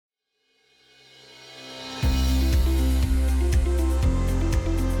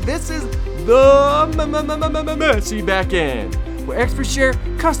the Messy Back End, where experts share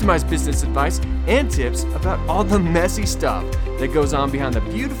customized business advice and tips about all the messy stuff that goes on behind the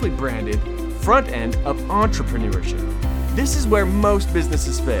beautifully branded front end of entrepreneurship. This is where most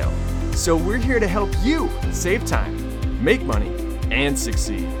businesses fail, so we're here to help you save time, make money, and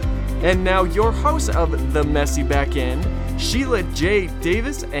succeed. And now your hosts of The Messy Back End, Sheila J.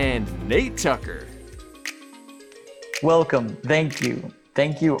 Davis and Nate Tucker. Welcome. Thank you.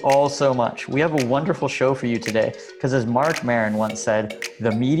 Thank you all so much. We have a wonderful show for you today because, as Mark Maron once said,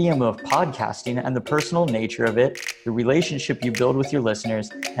 the medium of podcasting and the personal nature of it, the relationship you build with your listeners,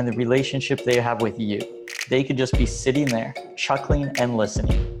 and the relationship they have with you. They could just be sitting there, chuckling and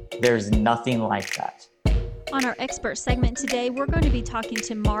listening. There's nothing like that. On our expert segment today, we're going to be talking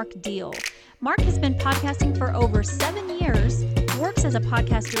to Mark Deal. Mark has been podcasting for over 7 years, works as a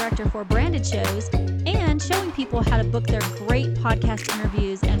podcast director for branded shows, and showing people how to book their great podcast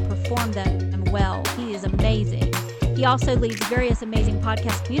interviews and perform them well. He is amazing. He also leads various amazing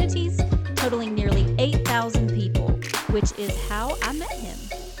podcast communities, totaling nearly 8,000 people, which is how I met him.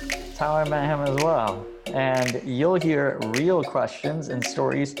 That's how I met him as well. And you'll hear real questions and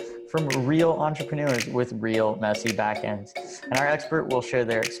stories from real entrepreneurs with real messy backends. And our expert will share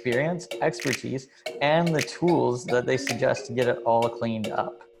their experience, expertise, and the tools that they suggest to get it all cleaned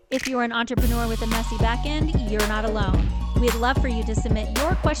up. If you're an entrepreneur with a messy backend, you're not alone. We'd love for you to submit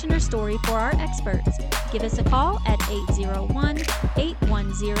your question or story for our experts. Give us a call at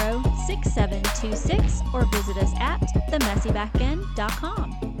 801-810-6726 or visit us at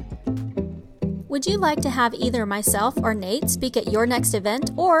themessybackend.com. Would you like to have either myself or Nate speak at your next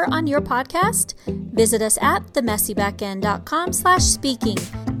event or on your podcast? Visit us at themessybackend.com/speaking.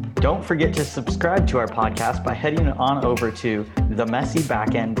 Don't forget to subscribe to our podcast by heading on over to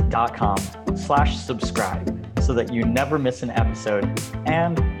themessybackend.com/subscribe so that you never miss an episode.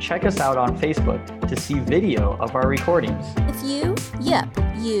 And check us out on Facebook to see video of our recordings. If you,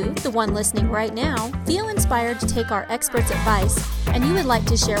 the one listening right now, feel inspired to take our experts' advice and you would like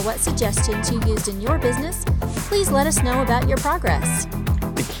to share what suggestions you used in your business, please let us know about your progress.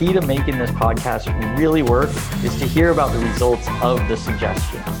 The key to making this podcast really work is to hear about the results of the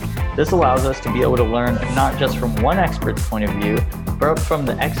suggestions. This allows us to be able to learn not just from one expert's point of view, but from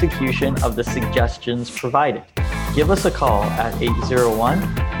the execution of the suggestions provided. Give us a call at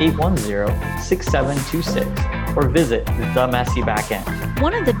 801-810-6726 or visit The Messy Backend.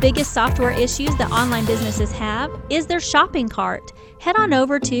 One of the biggest software issues that online businesses have is their shopping cart. Head on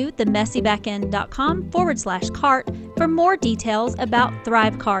over to themessybackend.com/cart for more details about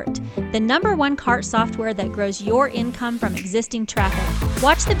ThriveCart, the #1 cart software that grows your income from existing traffic.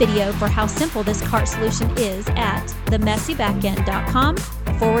 Watch the video for how simple this cart solution is at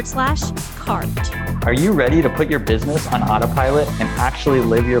themessybackend.com/cart. Are you ready to put your business on autopilot and actually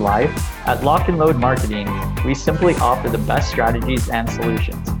live your life? At Lock and Load Marketing, we simply offer the best strategies and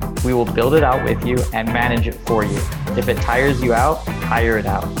solutions. We will build it out with you and manage it for you. If it tires you out, hire it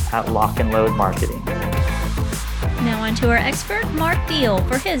out at Lock and Load Marketing. Now on to our expert, Mark Deal,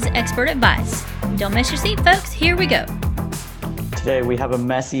 for his expert advice. Don't miss your seat, folks. Here we go. Today, we have a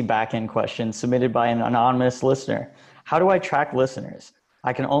messy back-end question submitted by an anonymous listener. How do I track listeners?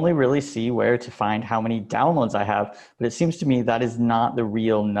 I can only really see where to find how many downloads I have, but it seems to me that is not the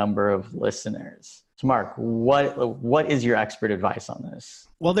real number of listeners. So Mark, what is your expert advice on this?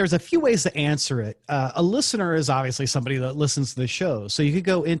 Well, there's a few ways to answer it. A listener is obviously somebody that listens to the show. So you could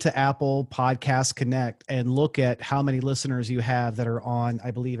go into Apple Podcast Connect and look at how many listeners you have that are on,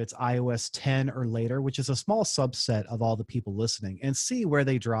 I believe it's iOS 10 or later, which is a small subset of all the people listening, and see where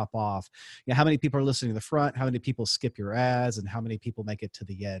they drop off. You know, how many people are listening to the front, how many people skip your ads, and how many people make it to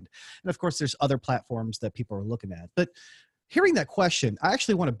the end. And of course, there's other platforms that people are looking at. But hearing that question, I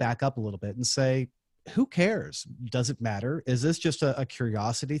actually want to back up a little bit and say, who cares? Does it matter? Is this just a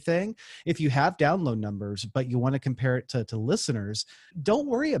curiosity thing? If you have download numbers, but you want to compare it to listeners, don't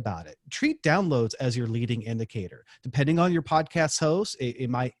worry about it. Treat downloads as your leading indicator. Depending on your podcast host,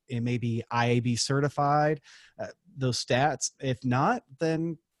 it may be IAB certified, those stats. If not,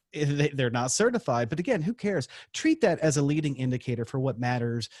 then they're not certified. But again, who cares? Treat that as a leading indicator for what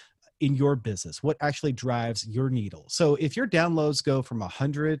matters in your business, what actually drives your needle. So if your downloads go from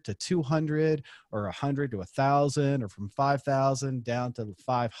 100 to 200 or 100 to 1,000 or from 5,000 down to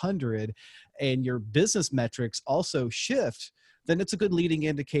 500, and your business metrics also shift, then it's a good leading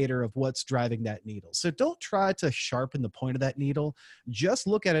indicator of what's driving that needle. So don't try to sharpen the point of that needle. Just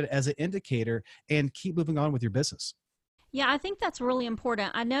look at it as an indicator and keep moving on with your business. Yeah, I think that's really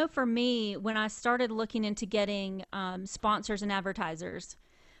important. I know for me, when I started looking into getting sponsors and advertisers,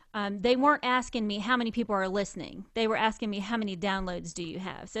 They weren't asking me how many people are listening. They were asking me how many downloads do you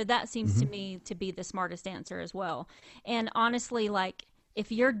have. So that seems to me to be the smartest answer as well. And honestly, like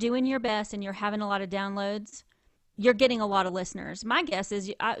if you're doing your best and you're having a lot of downloads, you're getting a lot of listeners. My guess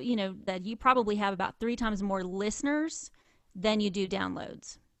is, that you probably have about 3 times more listeners than you do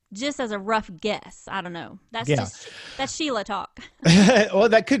downloads. Just as a rough guess. I don't know. That's Sheila talk. Well,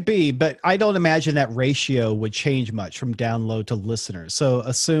 that could be, but I don't imagine that ratio would change much from download to listeners. So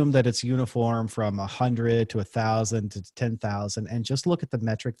assume that it's uniform from 100 to 1,000 to 10,000 and just look at the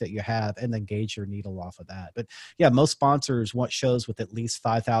metric that you have and then gauge your needle off of that. But yeah, most sponsors want shows with at least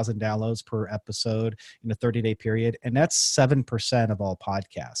 5,000 downloads per episode in a 30-day period. And that's 7% of all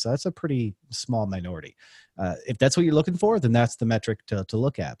podcasts. So that's a pretty small minority. If that's what you're looking for, then that's the metric to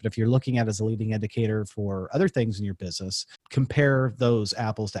look at. But if you're looking at as a leading indicator for other things in your business, compare those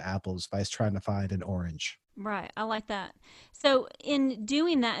apples to apples by trying to find an orange. Right. I like that. So in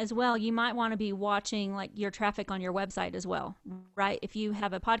doing that as well, you might want to be watching like your traffic on your website as well, right? If you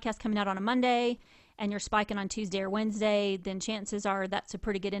have a podcast coming out on a Monday and you're spiking on Tuesday or Wednesday, then chances are that's a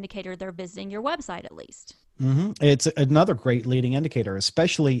pretty good indicator they're visiting your website at least. Mm-hmm. It's another great leading indicator,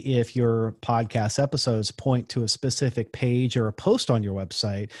 especially if your podcast episodes point to a specific page or a post on your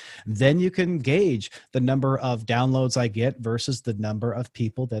website. Then you can gauge the number of downloads I get versus the number of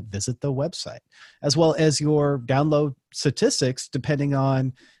people that visit the website, as well as your download statistics, depending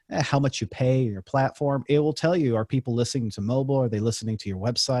on how much you pay your platform. It will tell you, are people listening to mobile? Are they listening to your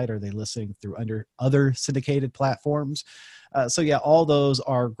website? Are they listening through other syndicated platforms? So yeah, all those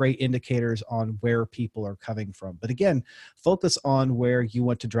are great indicators on where people are coming from. But again, focus on where you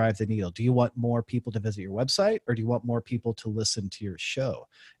want to drive the needle. Do you want more people to visit your website, or do you want more people to listen to your show?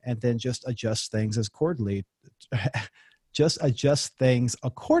 And then just adjust things accordingly. Just adjust things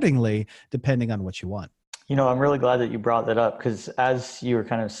accordingly, depending on what you want. You know, I'm really glad that you brought that up, because as you were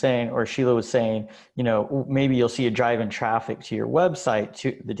kind of saying, or Sheila was saying, you know, maybe you'll see a drive in traffic to your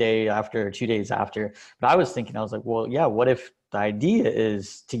website the day after, 2 days after. But I was thinking, I was like, well, yeah, what if the idea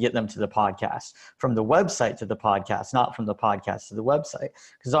is to get them to the podcast, from the website to the podcast, not from the podcast to the website?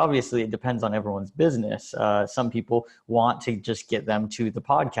 Because obviously it depends on everyone's business. Some people want to just get them to the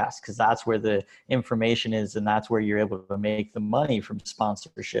podcast because that's where the information is, and that's where you're able to make the money from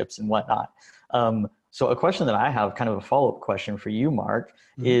sponsorships and whatnot. So a question that I have, kind of a follow-up question for you, Mark,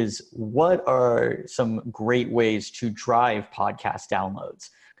 is what are some great ways to drive podcast downloads?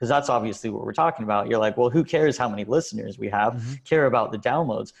 Because that's obviously what we're talking about. You're like, well, who cares how many listeners we have? Care about the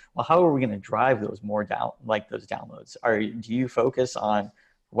downloads. Well, how are we going to drive those more those downloads? Do you focus on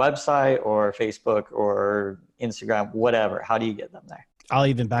website or Facebook or Instagram, whatever? How do you get them there? I'll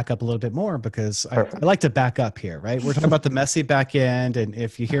even back up a little bit more, because I like to back up here, right? We're talking about the messy back end. And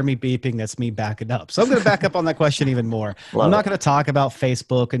if you hear me beeping, that's me backing up. So I'm going to back up on that question even more. I'm not going to talk about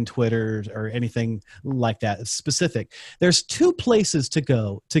Facebook and Twitter or anything like that. It's specific. There's 2 places to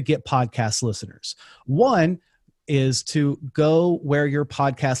go to get podcast listeners. One is to go where your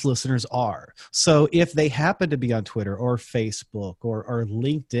podcast listeners are. So if they happen to be on Twitter or Facebook or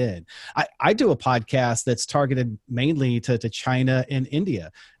LinkedIn, I do a podcast that's targeted mainly to China and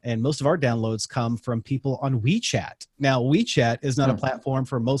India. And most of our downloads come from people on WeChat. Now, WeChat is not a platform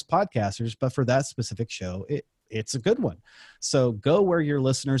for most podcasters, but for that specific show, it's a good one. So go where your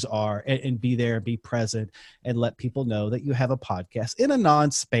listeners are and be there, be present, and let people know that you have a podcast in a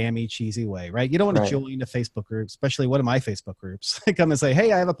non-spammy, cheesy way, right? You don't want to join a Facebook group, especially one of my Facebook groups. Come and say,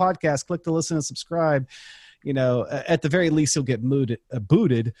 hey, I have a podcast, click to listen and subscribe. You know, at the very least, you'll get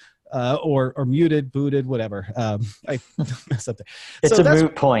booted or muted, booted, whatever. I messed up there. It's a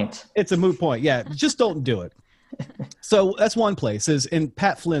moot point. It's a moot point. Yeah, just don't do it. So that's one place and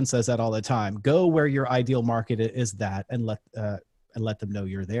Pat Flynn says that all the time. Go where your ideal market is and let them know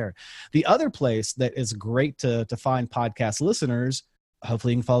you're there. The other place that is great to find podcast listeners,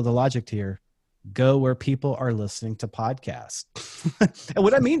 hopefully you can follow the logic here, go where people are listening to podcasts. And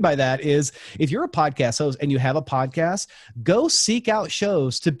what I mean by that is, if you're a podcast host and you have a podcast, go seek out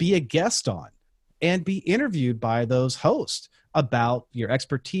shows to be a guest on and be interviewed by those hosts about your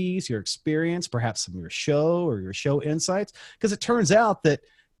expertise, your experience, perhaps some of your show or your show insights. Because it turns out that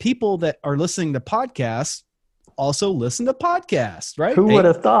people that are listening to podcasts also listen to podcasts, right? Who would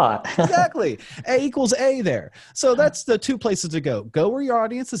have thought? Exactly. A equals A there. So that's the 2 places to go. Go where your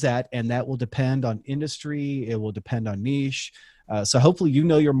audience is at, and that will depend on industry. It will depend on niche. So hopefully you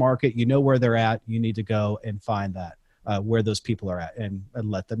know your market, you know where they're at. You need to go and find that where those people are at and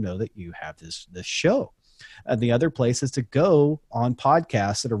let them know that you have this show. The other place is to go on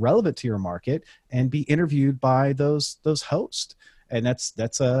podcasts that are relevant to your market and be interviewed by those hosts. And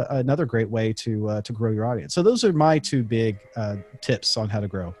that's another great way to grow your audience. So those are my two big tips on how to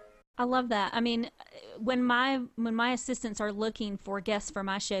grow. I love that. I mean, when my assistants are looking for guests for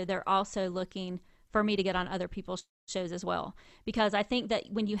my show, they're also looking for me to get on other people's shows as well. Because I think that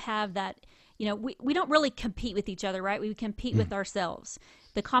when you have that, we don't really compete with each other, right? We compete with ourselves.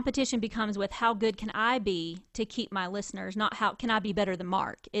 The competition becomes with how good can I be to keep my listeners, not how can I be better than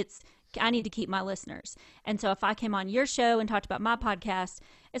Mark. It's I need to keep my listeners. And so if I came on your show and talked about my podcast,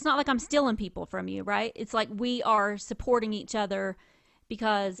 it's not like I'm stealing people from you, right? It's like we are supporting each other,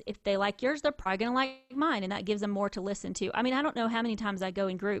 because if they like yours, they're probably going to like mine, and that gives them more to listen to. I mean, I don't know how many times I go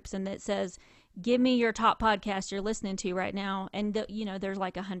in groups and it says, give me your top podcast you're listening to right now. And, there's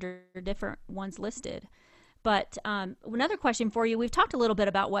like 100 different ones listed. But another question for you, we've talked a little bit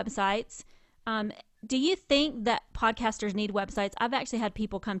about websites. Do you think that podcasters need websites? I've actually had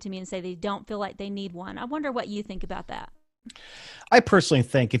people come to me and say they don't feel like they need one. I wonder what you think about that. I personally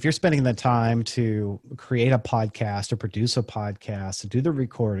think if you're spending the time to create a podcast or produce a podcast, to do the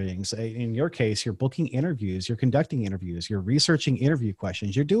recordings, in your case, you're booking interviews, you're conducting interviews, you're researching interview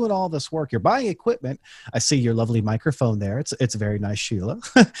questions, you're doing all this work, you're buying equipment. I see your lovely microphone there. It's very nice, Sheila.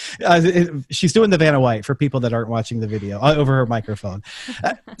 She's doing the Vanna White for people that aren't watching the video over her microphone.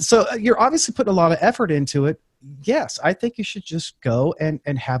 So you're obviously putting a lot of effort into it. Yes, I think you should just go and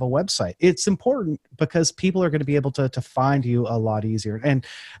have a website. It's important because people are going to be able to find you a lot easier. And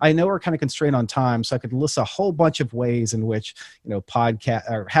I know we're kind of constrained on time, so I could list a whole bunch of ways in which, podcast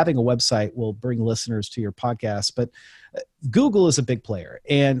or having a website will bring listeners to your podcast. But Google is a big player.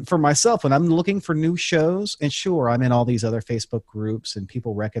 And for myself, when I'm looking for new shows, and sure, I'm in all these other Facebook groups and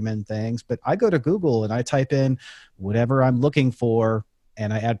people recommend things, but I go to Google and I type in whatever I'm looking for,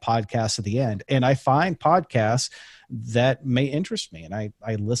 and I add podcasts at the end, and I find podcasts that may interest me, and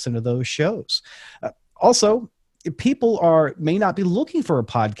I listen to those shows. Also, people may not be looking for a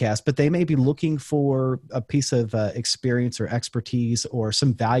podcast, but they may be looking for a piece of experience or expertise or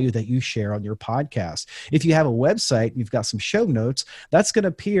some value that you share on your podcast. If you have a website, you've got some show notes, that's going to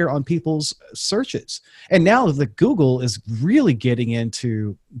appear on people's searches. And now that Google is really getting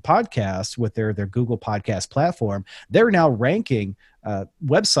into podcasts with their Google Podcast platform, they're now ranking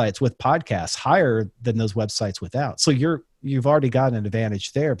websites with podcasts higher than those websites without. So you've already got an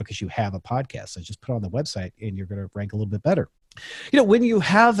advantage there because you have a podcast. So just put it on the website and you're going to rank a little bit better. When you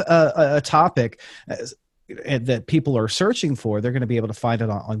have a topic that people are searching for, they're going to be able to find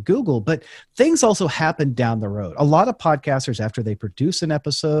it on Google. But things also happen down the road. A lot of podcasters, after they produce an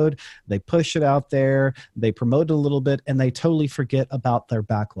episode, they push it out there, they promote it a little bit, and they totally forget about their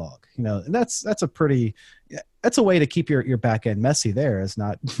backlog. And that's a way to keep your back end messy there, is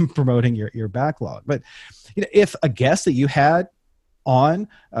not promoting your backlog. But if a guest that you had on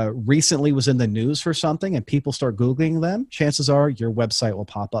recently was in the news for something and people start Googling them, chances are your website will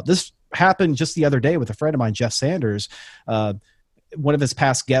pop up. This happened just the other day with a friend of mine, Jeff Sanders. One of his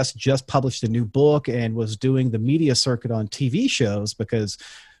past guests just published a new book and was doing the media circuit on TV shows because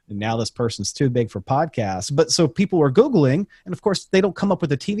now this person's too big for podcasts. But so people were Googling, and of course they don't come up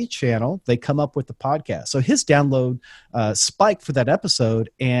with a TV channel, they come up with the podcast. So his download spiked for that episode,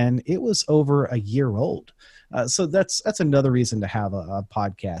 and it was over a year old. So that's another reason to have a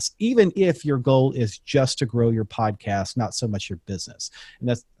podcast, even if your goal is just to grow your podcast, not so much your business.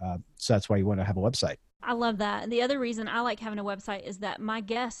 And so that's why you want to have a website. I love that. And the other reason I like having a website is that my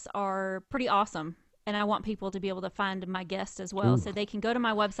guests are pretty awesome. And I want people to be able to find my guests as well. Ooh. So they can go to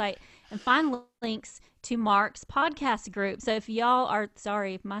my website and find links to Mark's podcast group. So if y'all are,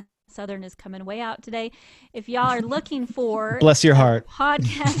 sorry if my Southern is coming way out today. If y'all are looking for bless your heart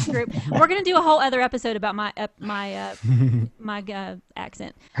podcast group, we're going to do a whole other episode about my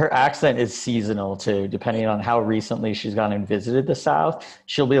accent. Her accent is seasonal too, depending on how recently she's gone and visited the South.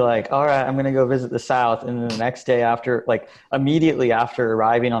 She'll be like, all right, I'm going to go visit the South. And then the next day after, like immediately after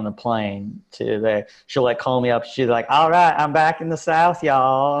arriving on the plane to there, she'll like call me up. She's like, all right, I'm back in the South,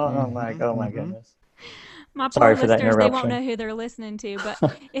 y'all. And I'm like, oh my goodness. My poor listeners, they won't know who they're listening to.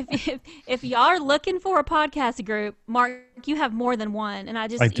 But if y'all are looking for a podcast group, Mark, you have more than one. And I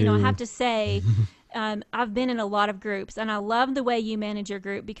have to say, I've been in a lot of groups, and I love the way you manage your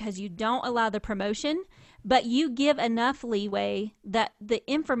group because you don't allow the promotion, but you give enough leeway that the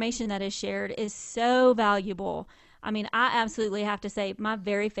information that is shared is so valuable. I mean, I absolutely have to say my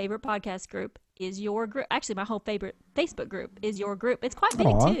very favorite podcast group is your group. Actually, my whole favorite Facebook group is your group. It's quite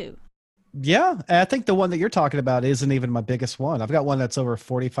big too. Yeah, and I think the one that you're talking about isn't even my biggest one. I've got one that's over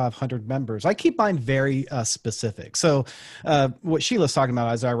 4,500 members. I keep mine very specific. So what Sheila's talking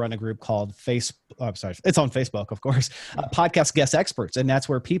about is I run a group called it's on Facebook, of course, Podcast Guest Experts. And that's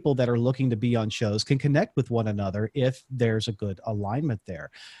where people that are looking to be on shows can connect with one another if there's a good alignment there.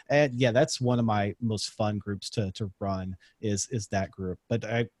 And yeah, that's one of my most fun groups to run is that group.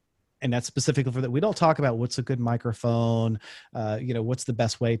 But and that's specifically for that. We don't talk about what's a good microphone, what's the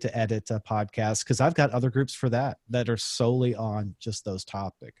best way to edit a podcast, because I've got other groups for that are solely on just those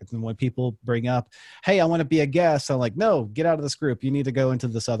topics. And when people bring up, hey, I want to be a guest, I'm like, no, get out of this group. You need to go into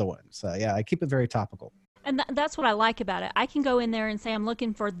this other one. So yeah, I keep it very topical. And that's what I like about it. I can go in there and say, I'm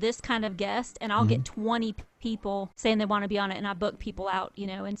looking for this kind of guest, and I'll get 20 people saying they want to be on it, and I book people out,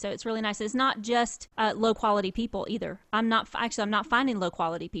 and so it's really nice. It's not just low quality people either. I'm not finding low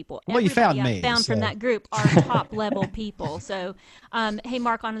quality people. Well, you found me. From that group are top level people. So, hey,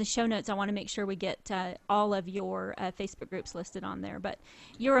 Mark, on the show notes, I want to make sure we get all of your Facebook groups listed on there. But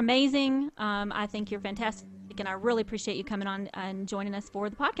you're amazing. I think you're fantastic, and I really appreciate you coming on and joining us for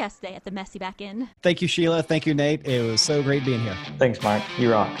the podcast today at the Messy Back End. Thank you, Sheila. Thank you, Nate. It was so great being here. Thanks, Mark.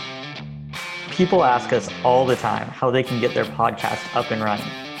 You rock. People ask us all the time how they can get their podcast up and running.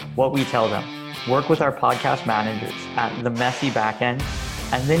 What we tell them, work with our podcast managers at the Messy Backend,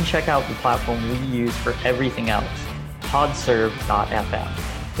 and then check out the platform we use for everything else, podserve.fm.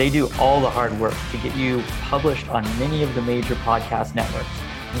 They do all the hard work to get you published on many of the major podcast networks,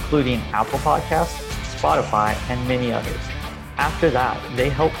 including Apple Podcasts, Spotify, and many others. After that, they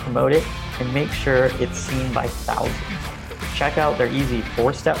help promote it and make sure it's seen by thousands. Check out their easy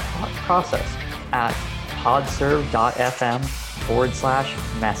 4-step process at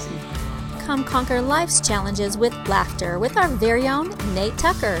podserve.fm/messy. Come conquer life's challenges with laughter with our very own Nate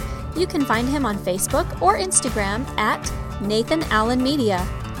Tucker. You can find him on Facebook or Instagram at Nathan Allen Media.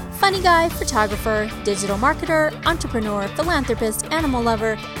 Funny guy, photographer, digital marketer, entrepreneur, philanthropist, animal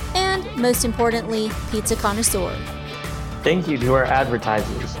lover, and most importantly, pizza connoisseur. Thank you to our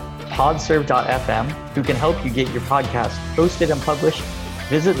advertisers, podserve.fm, who can help you get your podcast posted and published.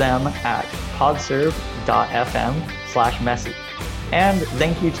 Visit them at podserve.fm/messy. And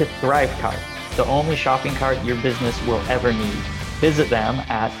thank you to ThriveCart, the only shopping cart your business will ever need. Visit them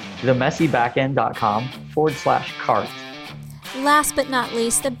at themessybackend.com/cart. Last but not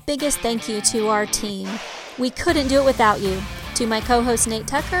least, the biggest thank you to our team. We couldn't do it without you. To my co-host Nate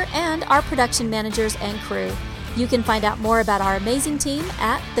Tucker and our production managers and crew. You can find out more about our amazing team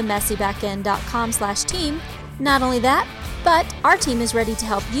at themessybackend.com/team. Not only that, but our team is ready to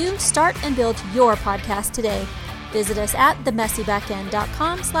help you start and build your podcast today. Visit us at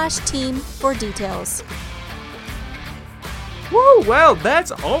themessybackend.com/team for details. Woo! Well,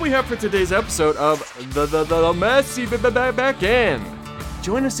 that's all we have for today's episode of the Messy Back End.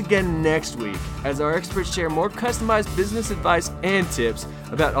 Join us again next week as our experts share more customized business advice and tips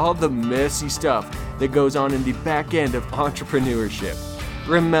about all the messy stuff that goes on in the back end of entrepreneurship.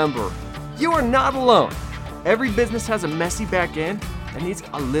 Remember, you are not alone. Every business has a messy back end that needs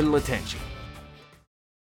a little attention.